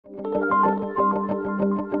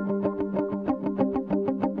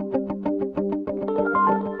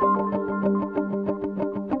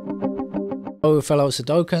Hello fellow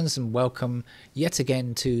Sudokans, and welcome yet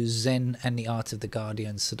again to Zen and the Art of the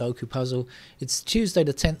Guardian Sudoku puzzle. It's Tuesday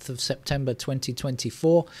the 10th of September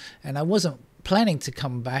 2024, and I wasn't planning to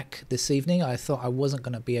come back this evening. I thought I wasn't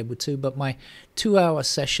going to be able to, but my 2-hour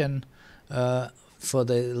session for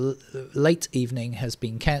the late evening has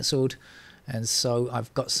been cancelled, and so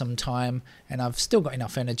I've got some time and I've still got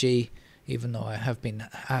enough energy, even though I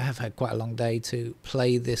have had quite a long day, to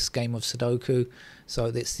play this game of Sudoku. So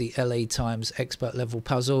it's the LA Times expert level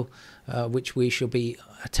puzzle, which we shall be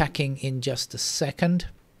attacking in just a second.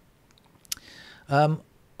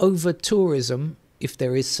 Over tourism, if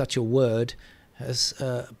there is such a word, has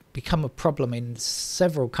become a problem in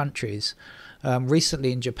several countries.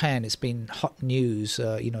 Recently in Japan, it's been hot news.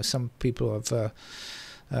 Some people have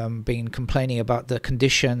been complaining about the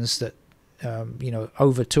conditions that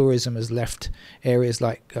over tourism has left areas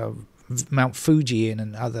like Mount Fuji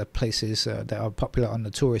and other places that are popular on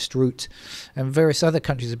the tourist route, and various other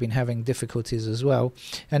countries have been having difficulties as well.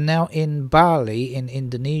 And now in Bali, in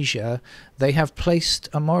Indonesia, they have placed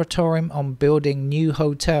a moratorium on building new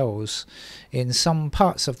hotels in some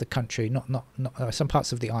parts of the country, not some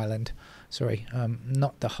parts of the island. Sorry,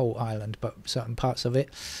 not the whole island, but certain parts of it,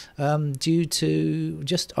 due to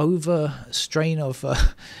just overstrain of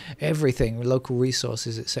everything, local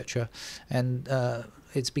resources, etc. And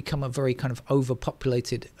it's become a very kind of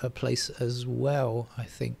overpopulated place as well, I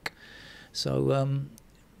think. So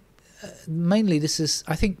mainly this is,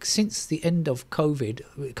 I think, since the end of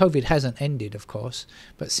COVID hasn't ended, of course,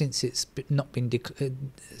 but since it's not been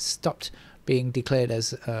stopped being declared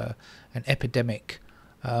as an epidemic,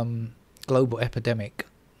 global epidemic,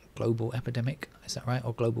 is that right?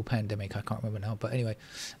 Or global pandemic, I can't remember now. But anyway,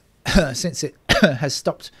 since it has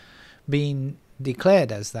stopped being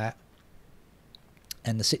declared as that,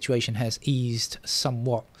 and the situation has eased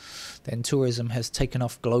somewhat, then tourism has taken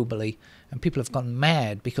off globally, and people have gone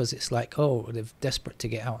mad because it's like, oh, they're desperate to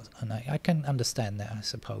get out. And I can understand that, I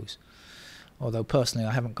suppose. Although personally,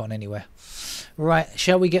 I haven't gone anywhere. Right,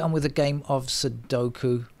 shall we get on with the game of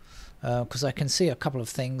Sudoku? Because I can see a couple of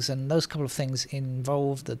things, and those couple of things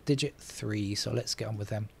involve the digit 3, so let's get on with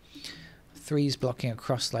them. 3's blocking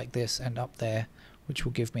across like this and up there, which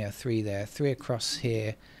will give me a 3 there. 3 across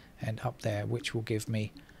here and up there, which will give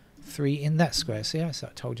me 3 in that square. So yeah, so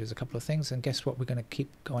I told you there's a couple of things, and guess what? We're going to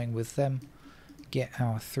keep going with them. Get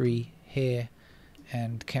our 3 here,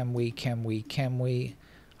 and can we?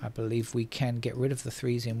 I believe we can get rid of the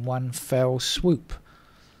 3's in one fell swoop.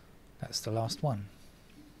 That's the last one.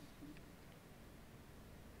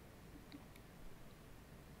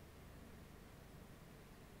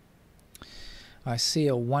 I see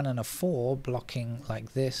a 1 and a 4 blocking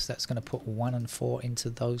like this. That's going to put 1 and 4 into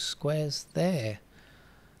those squares there.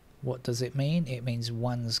 What does it mean? It means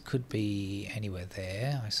 1's could be anywhere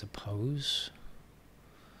there, I suppose.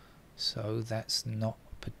 So that's not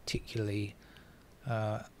particularly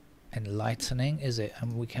enlightening, is it?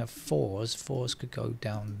 And we have 4's. 4's could go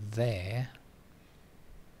down there.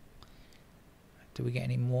 Do we get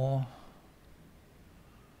any more?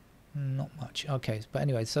 Not much. Okay, but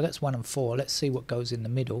anyway, so that's 1 and 4. Let's see what goes in the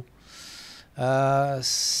middle.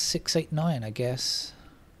 6, 8, 9, I guess.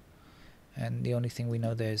 And the only thing we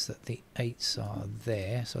know there is that the 8's are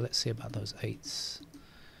there. So let's see about those 8's.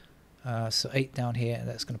 So 8 down here,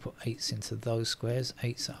 that's going to put 8's into those squares.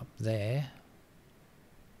 8's are up there.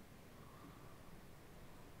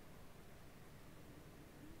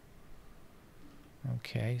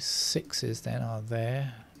 Okay, 6's then are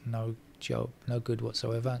there. No job, no good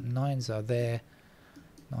whatsoever. 9's are there.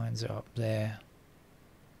 9's are up there.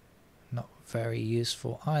 Not very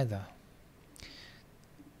useful either.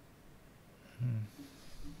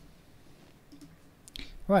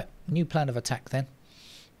 Right, new plan of attack then.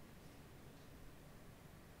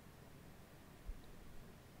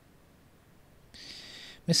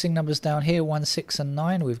 Missing numbers down here, 1, 6 and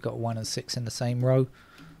 9. We've got 1 and 6 in the same row.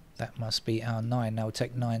 That must be our 9. Now we'll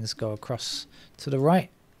take 9's, go across to the right.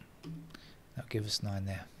 That'll give us 9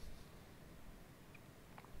 there.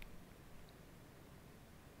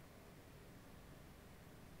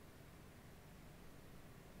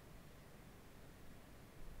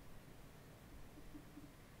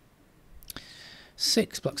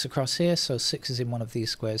 Six blocks across here, so 6 is in one of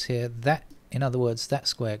these squares here. That, in other words, that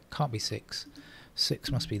square can't be 6.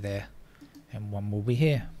 6 must be there, and 1 will be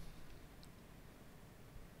here.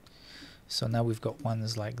 So now we've got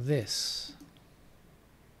 1's like this,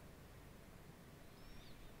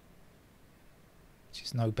 which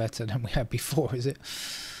is no better than we had before, is it?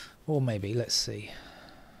 Or maybe, let's see.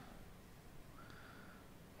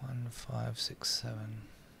 1, 5, 6, 7.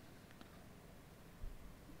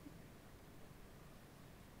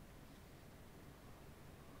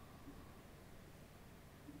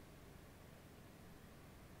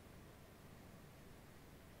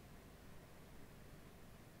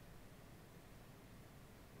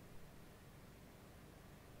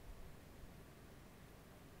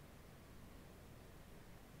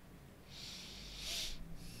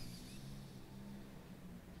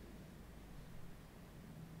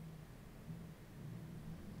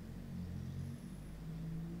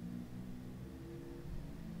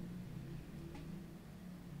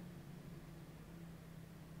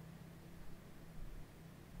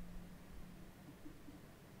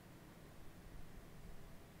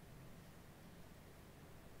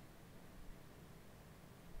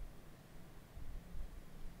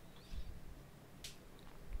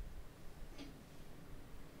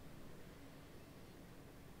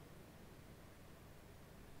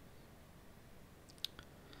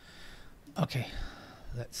 Okay,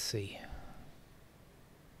 let's see.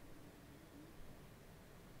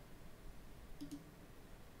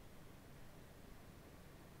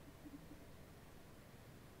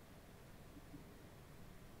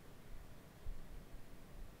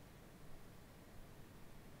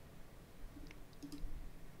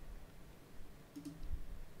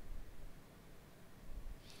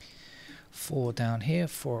 Four down here,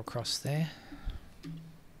 four across there.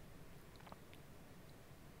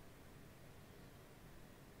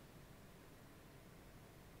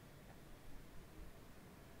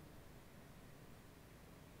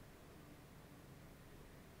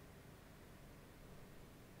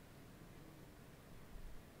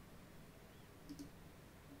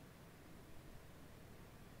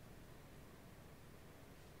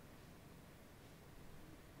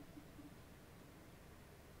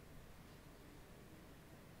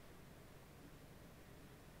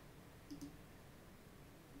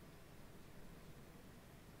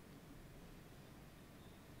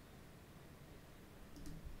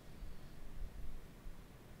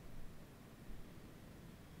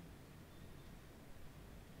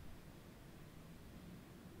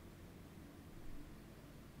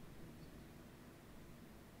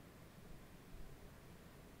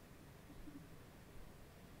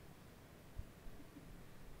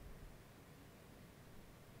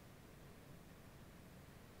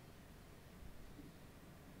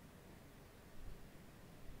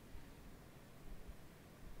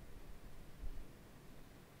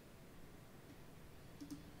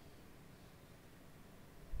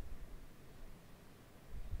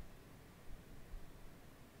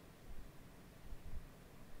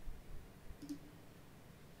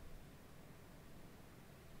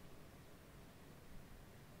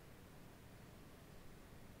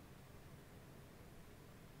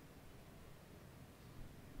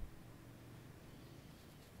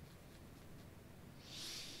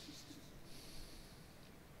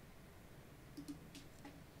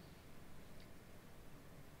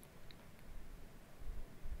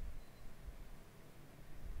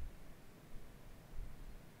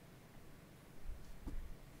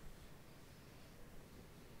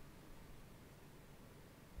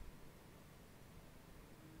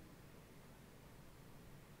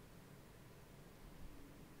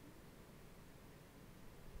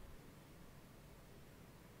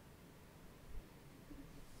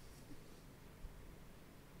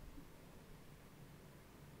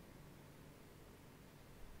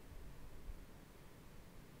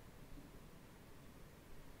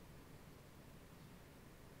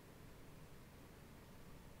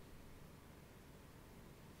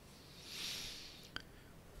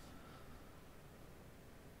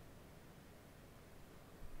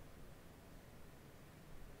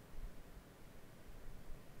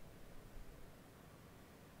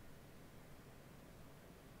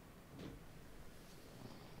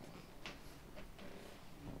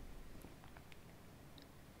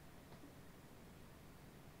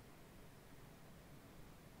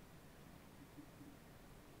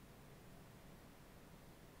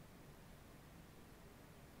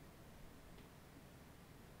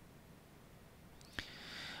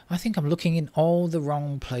 I think I'm looking in all the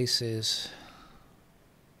wrong places.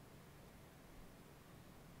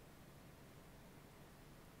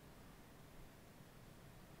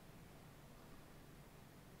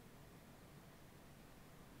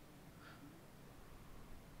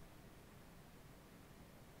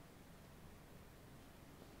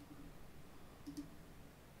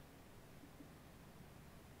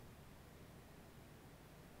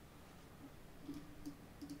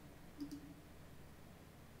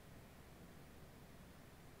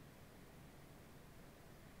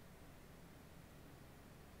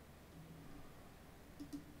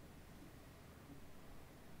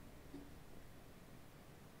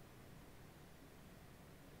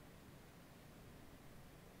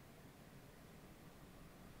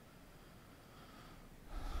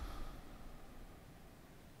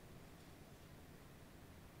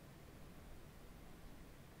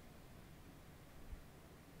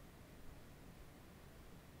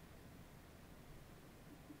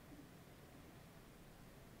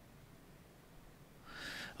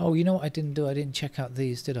 Oh, you know what I didn't do? I didn't check out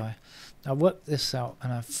these, did I? I worked this out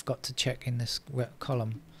and I forgot to check in this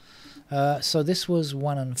column. So this was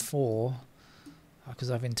 1 and 4, because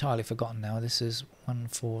I've entirely forgotten now. This is 1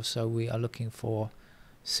 and 4, so we are looking for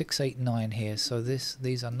 6, 8, 9 here. So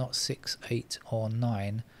these are not 6, 8 or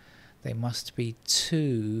 9. They must be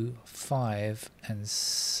 2, 5 and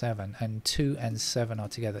 7, and 2 and 7 are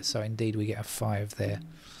together, so indeed we get a 5 there,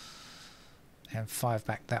 and 5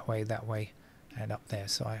 back that way, and up there.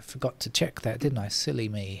 So I forgot to check that, didn't I? Silly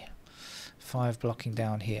me. 5 blocking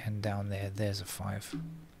down here and down there. There's a 5.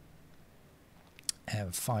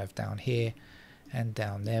 And 5 down here and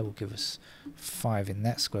down there will give us 5 in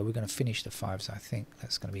that square. We're going to finish the 5s, I think.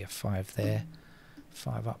 That's going to be a 5 there,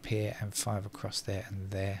 5 up here, and 5 across there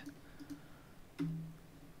and there.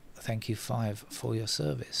 Thank you, 5, for your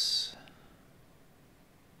service.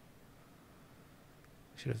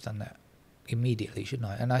 Should have done that immediately, shouldn't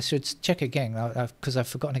I? And I should check again, because I've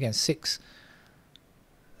forgotten again. 6.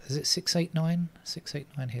 Is it 6, 8, 9? 6, 8,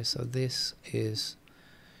 9 here. So this is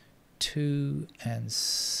 2 and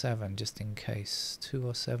 7, just in case. 2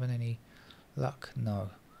 or 7, any luck? No.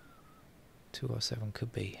 2 or 7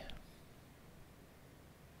 could be.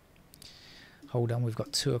 Hold on, we've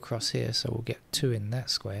got 2 across here, so we'll get 2 in that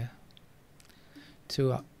square.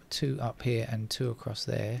 2 up here and 2 across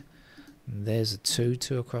there. And there's a 2,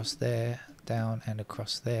 2 across there, down and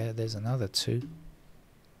across there. There's another 2.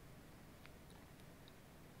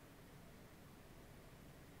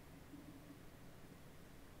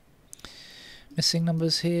 Missing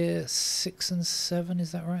numbers here, 6 and 7,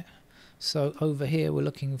 is that right? So over here we're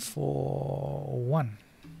looking for 1.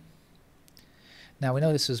 Now we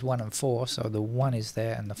know this is 1 and 4, so the 1 is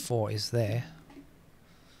there and the 4 is there.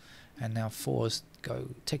 And now 4's go,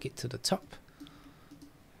 take it to the top.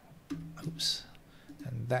 Oops.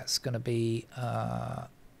 And that's going to be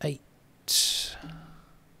 8.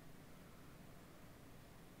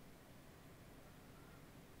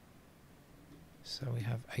 So we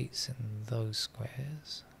have 8s in those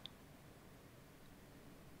squares.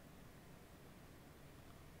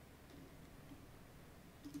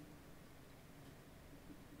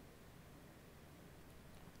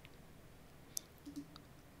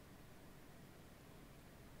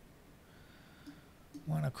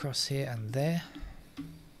 One across here and there.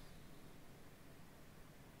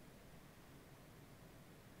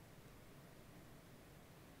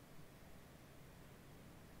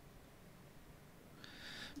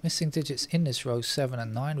 Missing digits in this row, 7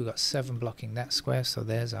 and 9. We've got 7 blocking that square, so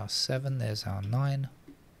there's our 7, there's our 9.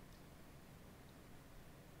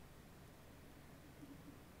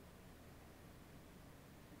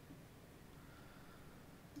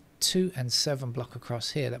 Two and 7 block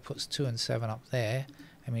across here. That puts 2 and 7 up there.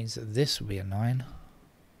 It means that this will be a 9.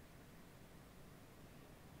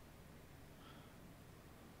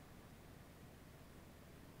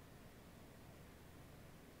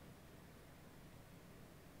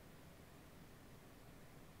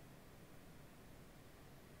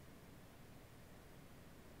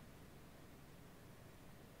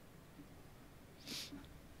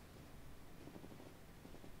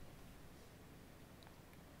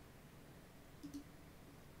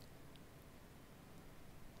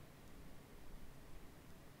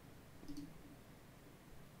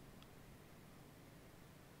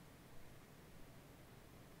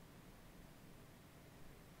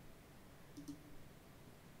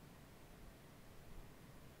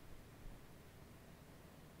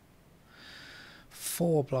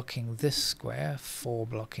 Four blocking this square, 4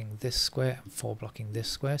 blocking this square, and 4 blocking this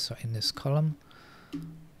square. So in this column,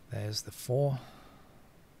 there's the 4.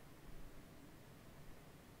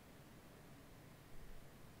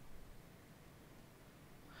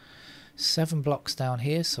 Seven blocks down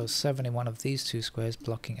here, so 7 in one of these 2 squares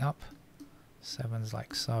blocking up. 7's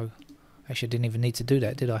like so. Actually, I didn't even need to do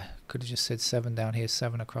that, did I? Could have just said 7 down here,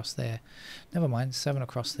 7 across there. Never mind, 7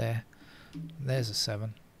 across there. There's a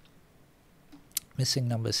 7. Missing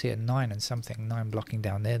numbers here, 9 and something. 9 blocking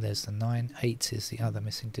down there, there's the 9. 8 is the other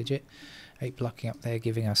missing digit. 8 blocking up there,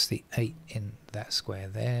 giving us the 8 in that square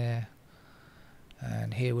there.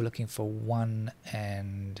 And here we're looking for 1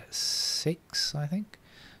 and 6, I think.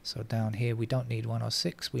 So down here we don't need 1 or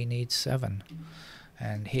 6, we need 7.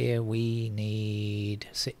 And here we need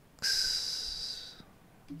 6.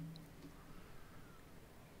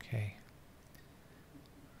 Okay.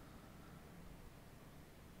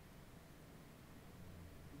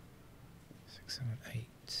 Seven,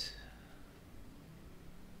 8.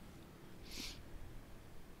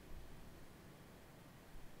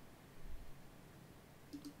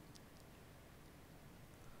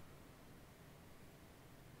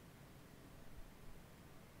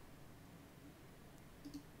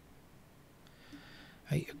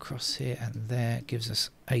 Eight across here and there gives us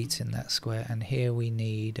 8 in that square, and here we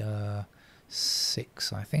need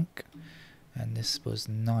 6, I think. And this was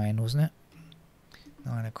 9, wasn't it?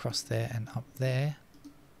 9 across there and up there.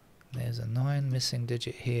 There's a 9. Missing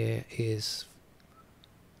digit here is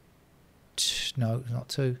no, not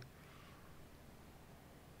 2.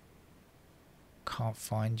 Can't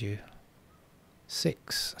find you.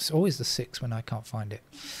 6. It's always the 6 when I can't find it.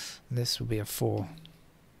 This will be a 4.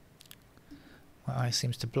 My eye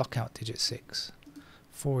seems to block out digit 6.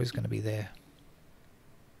 4 is going to be there.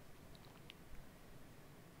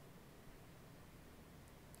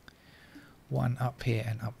 One up here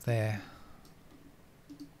and up there.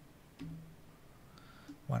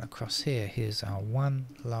 One across here. Here's our 1.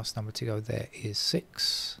 Last number to go there is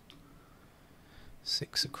 6.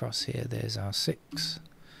 6 across here. There's our 6.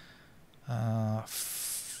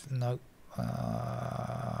 No.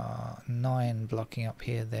 9 blocking up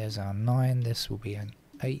here. There's our 9. This will be an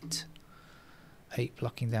 8. 8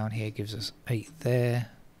 blocking down here gives us 8 there.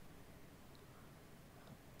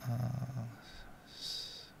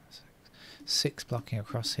 6 blocking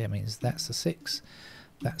across here means that's the 6.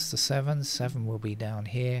 That's the 7. 7 will be down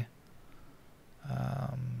here.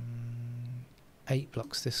 8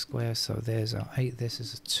 blocks this square, so there's our 8. This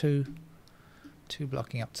is a 2. 2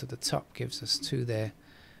 blocking up to the top gives us 2 there,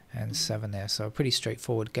 and 7 there. So a pretty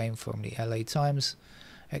straightforward game from the LA Times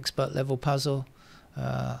expert level puzzle.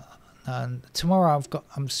 And tomorrow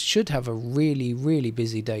I should have a really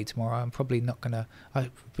busy day tomorrow. I'm probably not gonna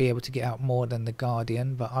be able to get out more than The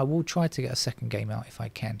Guardian, but I will try to get a second game out if I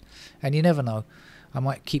can. And you never know, I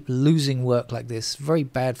might keep losing work like this. Very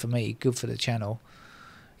bad for me, good for the channel.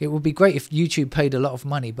 It would be great if YouTube paid a lot of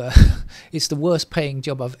money, but it's the worst paying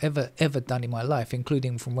job I've ever done in my life,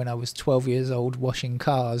 including from when I was 12 years old washing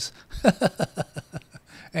cars.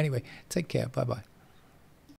 Anyway, take care. Bye bye.